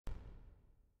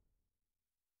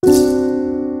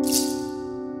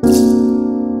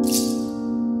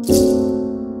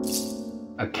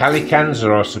a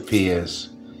Kalikantzaroi appears.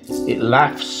 It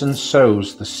laughs and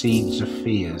sows the seeds of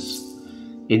fears.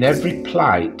 In every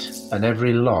plight and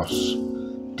every loss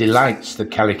delights the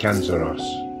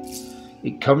Kalikantzaroi.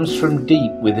 It comes from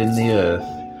deep within the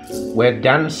earth, where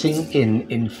dancing in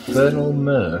infernal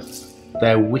mirth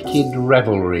their wicked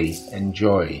revelry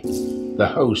enjoy,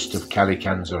 the host of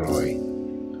Kalikantzaroi.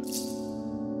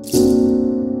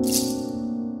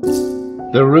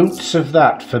 The roots of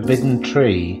that forbidden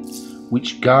tree,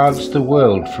 which guards the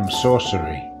world from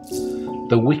sorcery,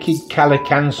 the wicked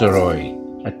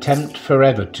Kalikantzaroi attempt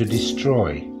forever to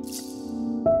destroy.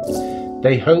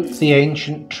 They hope the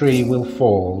ancient tree will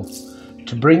fall,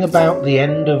 to bring about the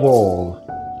end of all.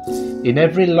 In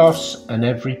every loss and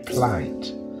every plight,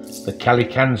 the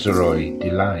Kalikantzaroi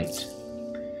delight.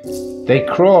 They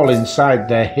crawl inside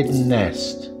their hidden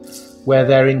nest, where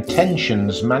their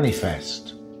intentions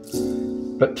manifest,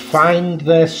 but find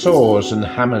their saws and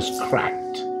hammers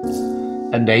cracked,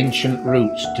 and ancient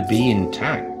roots to be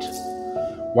intact,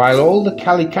 while all the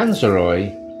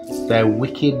Kalikantzaroi their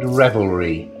wicked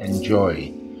revelry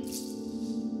enjoy.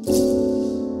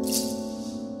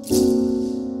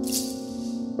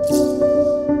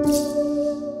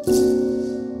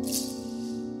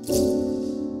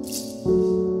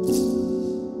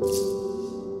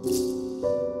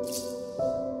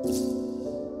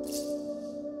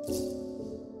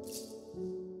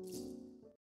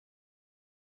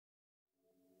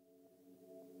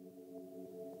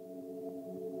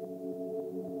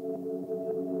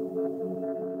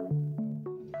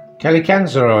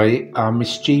 Kalikantzaroi are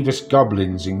mischievous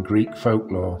goblins in Greek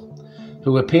folklore,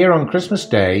 who appear on Christmas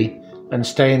Day and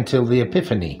stay until the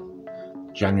Epiphany,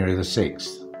 January the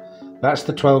 6th. That's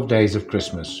the 12 days of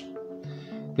Christmas.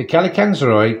 The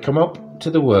Kalikantzaroi come up to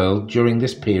the world during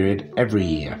this period every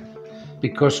year,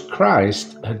 because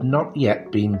Christ had not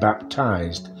yet been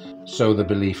baptized, so the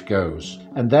belief goes,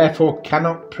 and therefore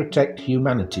cannot protect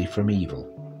humanity from evil.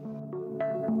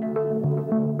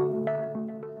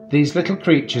 These little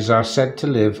creatures are said to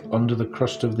live under the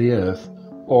crust of the earth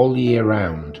all year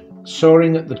round,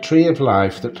 soaring at the tree of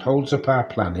life that holds up our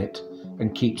planet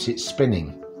and keeps it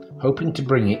spinning, hoping to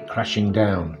bring it crashing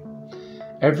down.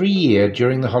 Every year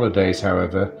during the holidays,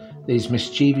 however, these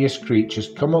mischievous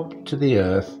creatures come up to the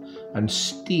earth and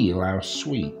steal our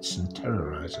sweets and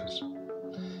terrorize us.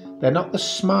 They're not the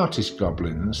smartest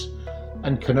goblins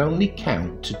and can only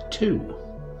count to 2.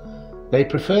 They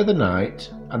prefer the night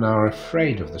and are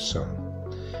afraid of the sun.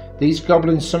 These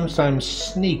goblins sometimes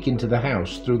sneak into the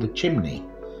house through the chimney,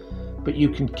 but you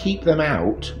can keep them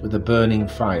out with a burning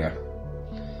fire.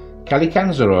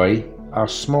 Kalikantzaroi are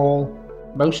small,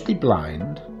 mostly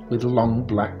blind, with long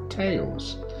black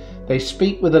tails. They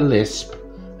speak with a lisp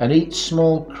and eat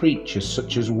small creatures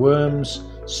such as worms,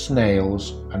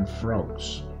 snails and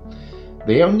frogs.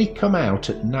 They only come out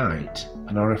at night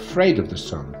and are afraid of the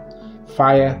sun,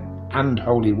 fire and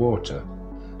holy water.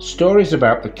 Stories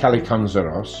about the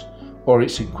Kalikantzaroi or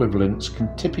its equivalents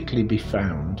can typically be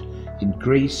found in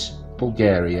Greece,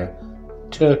 Bulgaria,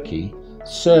 Turkey,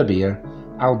 Serbia,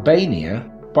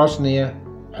 Albania, Bosnia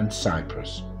and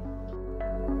Cyprus.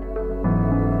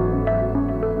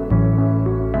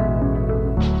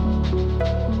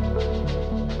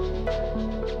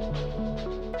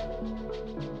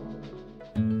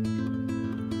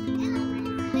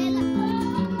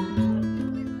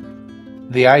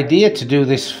 The idea to do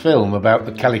this film about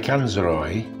the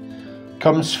Kalikantzaroi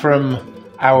comes from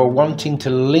our wanting to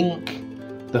link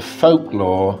the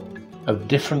folklore of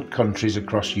different countries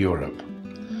across Europe.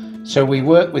 So we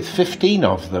work with 15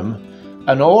 of them,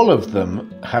 and all of them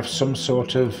have some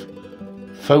sort of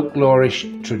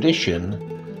folklorish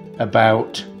tradition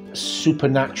about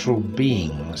supernatural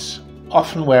beings,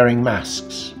 often wearing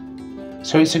masks.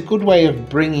 So it's a good way of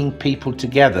bringing people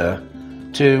together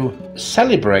to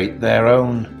celebrate their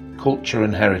own culture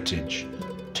and heritage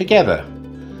together.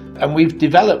 And we've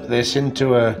developed this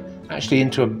into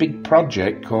a big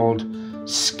project called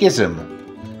Schism,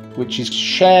 which is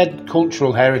shared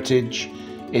cultural heritage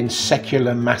in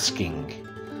secular masking.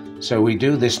 So we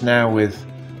do this now with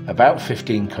about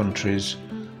 15 countries,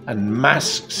 and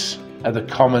masks are the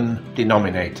common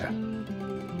denominator.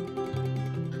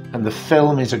 And the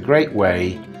film is a great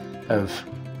way of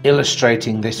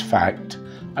illustrating this fact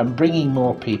and bringing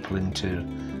more people into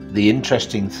the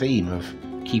interesting theme of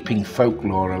keeping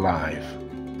folklore alive.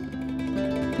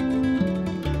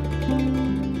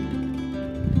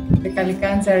 The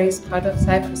Kalikantzaroi is part of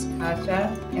Cyprus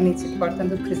culture and it's important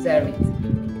to preserve it.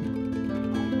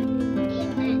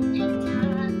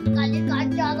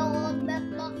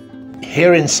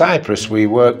 Here in Cyprus we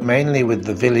work mainly with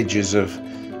the villages of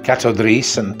Kato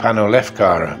and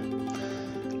Pano.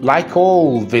 like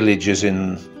all villages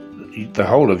in the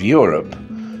whole of Europe,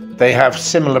 they have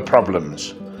similar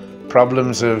problems.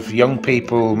 Problems of young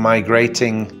people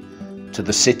migrating to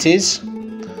the cities,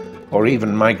 or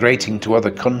even migrating to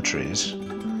other countries,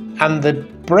 and the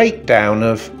breakdown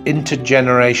of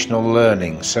intergenerational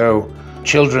learning. So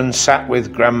children sat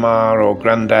with grandma or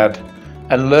granddad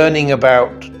and learning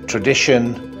about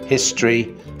tradition,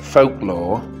 history,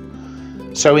 folklore.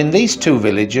 So in these two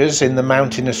villages in the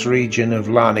mountainous region of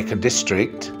Larnaca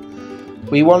district,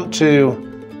 we want to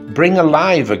bring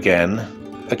alive again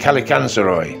the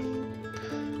Kalikantzaroi.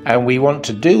 And we want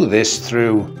to do this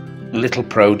through little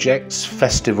projects,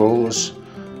 festivals,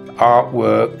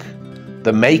 artwork,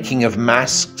 the making of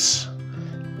masks.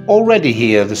 Already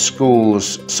here the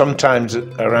schools, sometimes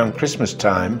around Christmas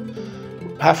time,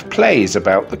 have plays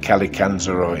about the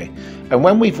Kalikantzaroi. And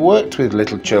when we've worked with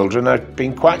little children, I've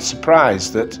been quite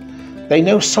surprised that they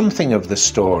know something of the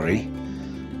story,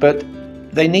 but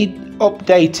they need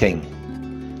updating.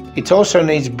 It also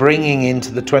needs bringing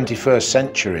into the 21st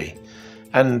century,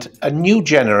 and a new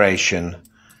generation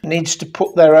needs to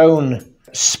put their own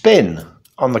spin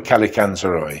on the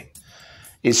Kalikantzaroi.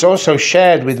 It's also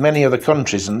shared with many other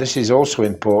countries, and this is also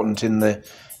important in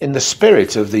the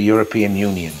spirit of the European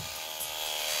Union.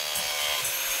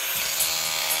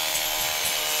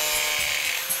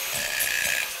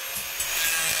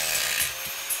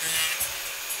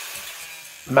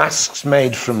 Masks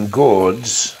made from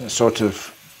gourds, a sort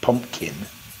of pumpkin,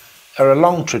 are a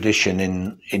long tradition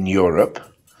in Europe,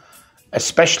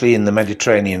 especially in the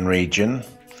Mediterranean region.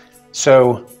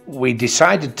 So we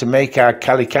decided to make our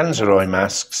Kalikantzaroi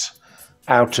masks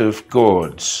out of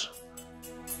gourds.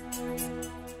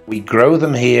 We grow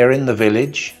them here in the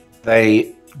village.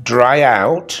 They dry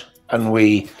out and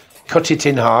we cut it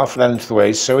in half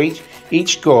lengthways, so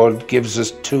each gourd gives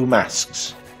us 2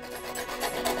 masks.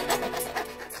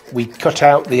 We cut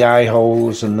out the eye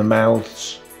holes and the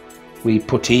mouths. We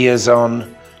put ears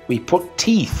on. We put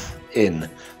teeth in.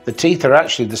 The teeth are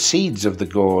actually the seeds of the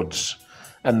gourds,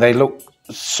 and they look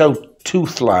so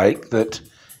tooth-like that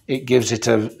it gives it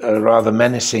a rather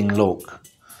menacing look.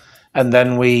 And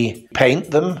then we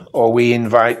paint them, or we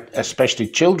invite especially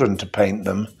children to paint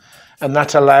them, and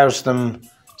that allows them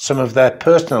some of their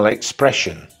personal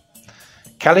expression.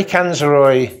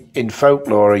 Kalikantzaroi in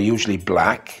folklore are usually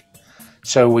black,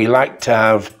 so we like to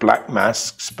have black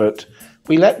masks, but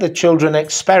we let the children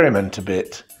experiment a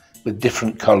bit with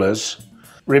different colours.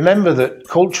 Remember that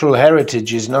cultural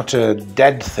heritage is not a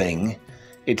dead thing,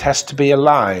 it has to be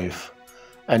alive,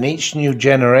 and each new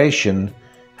generation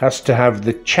has to have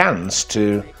the chance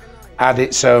to add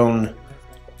its own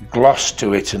gloss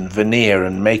to it and veneer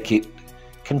and make it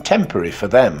contemporary for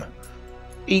them.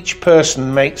 Each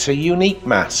person makes a unique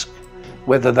mask,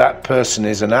 whether that person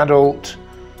is an adult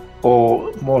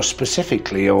or more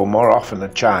specifically or more often a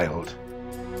child.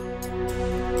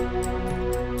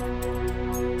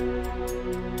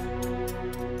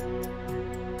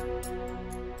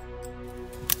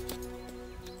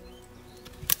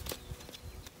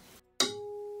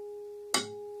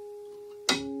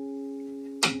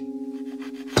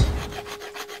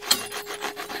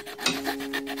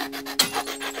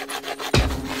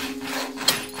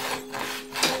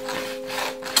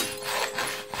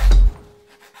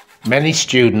 Many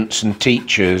students and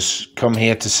teachers come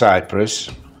here to Cyprus,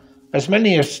 as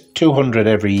many as 200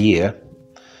 every year.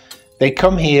 They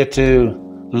come here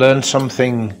to learn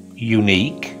something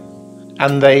unique,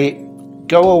 and they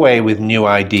go away with new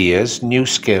ideas, new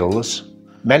skills.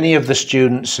 Many of the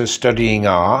students are studying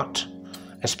art,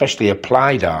 especially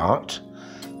applied art,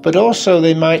 but also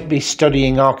they might be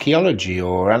studying archaeology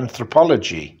or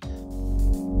anthropology.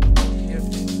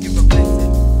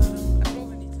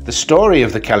 The story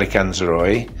of the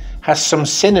Kalikantzaroi has some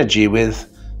synergy with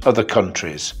other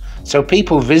countries, so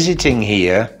people visiting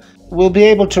here will be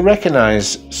able to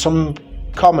recognize some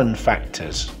common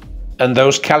factors. And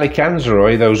those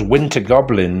Kalikantzaroi, those winter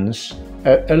goblins,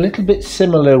 are a little bit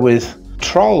similar with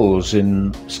trolls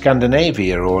in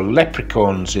Scandinavia, or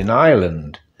leprechauns in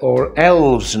Ireland, or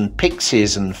elves and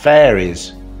pixies and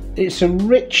fairies. It's a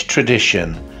rich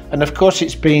tradition, and of course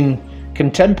it's been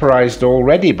contemporized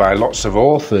already by lots of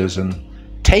authors, and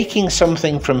taking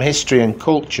something from history and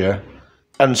culture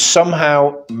and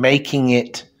somehow making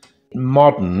it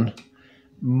modern,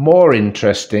 more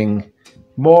interesting,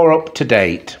 more up to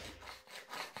date.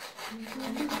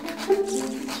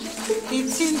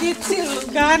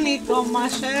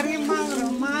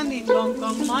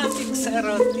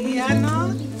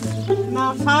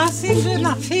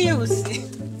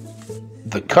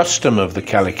 The custom of the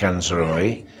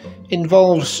Kalikantzaroi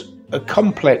involves a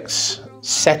complex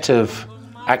set of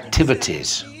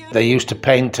activities. They used to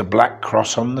paint a black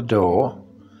cross on the door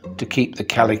to keep the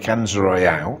Kalikantzaroi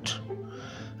out,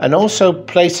 and also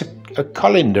place a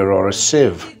colander or a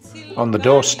sieve on the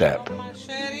doorstep.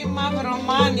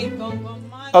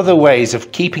 Other ways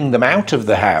of keeping them out of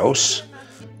the house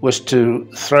was to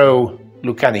throw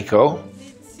lukaniko,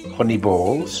 honey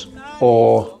balls,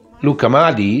 or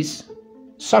lukamadis,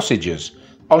 sausages,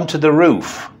 onto the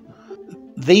roof.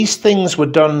 These things were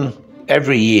done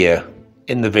every year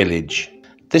in the village.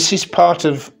 This is part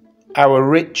of our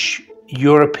rich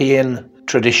European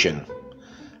tradition.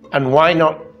 And why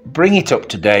not bring it up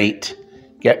to date,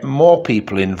 get more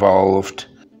people involved,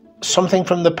 something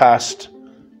from the past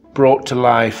brought to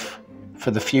life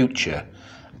for the future.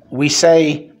 We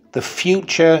say the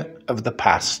future of the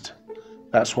past.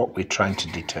 That's what we're trying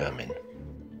to determine.